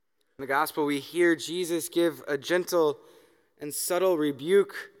In the gospel, we hear Jesus give a gentle and subtle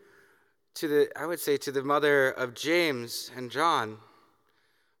rebuke to the mother of James and John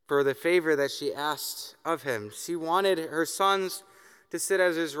for the favor that she asked of him. She wanted her sons to sit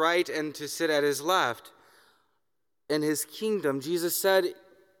at his right and to sit at his left in his kingdom. Jesus said,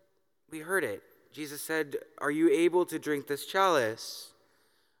 we heard it. Jesus said, "Are you able to drink this chalice?"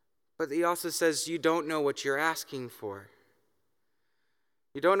 But he also says, you don't know what you're asking for.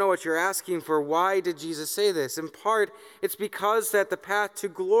 You don't know what you're asking for. Why did Jesus say this? In part, it's because that the path to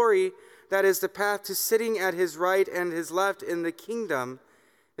glory, that is the path to sitting at his right and his left in the kingdom,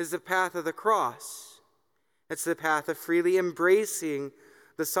 is the path of the cross. It's the path of freely embracing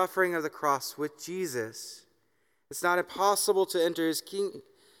the suffering of the cross with Jesus. It's not impossible to enter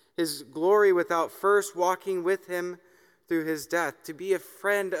his glory without first walking with him through his death, to be a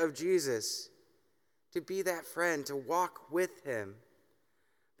friend of Jesus, to be that friend, to walk with him.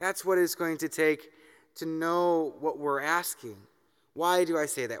 That's what it's going to take to know what we're asking. Why do I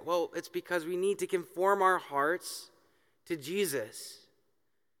say that? Well, it's because we need to conform our hearts to Jesus,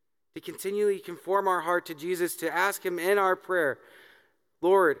 to continually conform our heart to Jesus, to ask him in our prayer,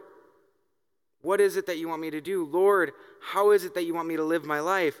 Lord, what is it that you want me to do? Lord, how is it that you want me to live my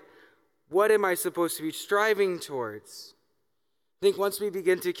life? What am I supposed to be striving towards? I think once we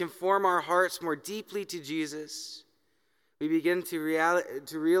begin to conform our hearts more deeply to Jesus, we begin to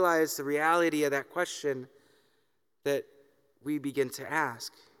realize the reality of that question that we begin to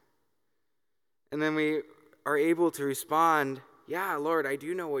ask. And then we are able to respond, yeah, Lord, I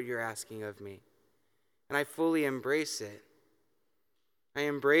do know what you're asking of me. And I fully embrace it. I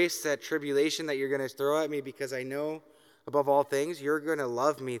embrace that tribulation that you're going to throw at me because I know, above all things, you're going to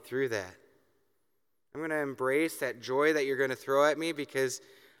love me through that. I'm going to embrace that joy that you're going to throw at me because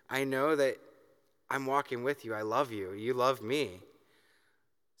I know that I'm walking with you. I love you. You love me.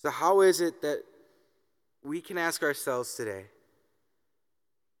 So how is it that we can ask ourselves today,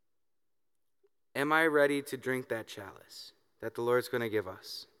 am I ready to drink that chalice that the Lord's going to give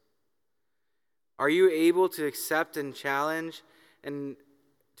us? Are you able to accept and challenge and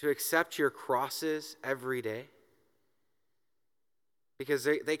to accept your crosses every day? Because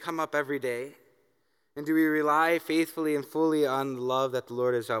they come up every day. And do we rely faithfully and fully on the love that the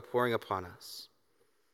Lord is outpouring upon us?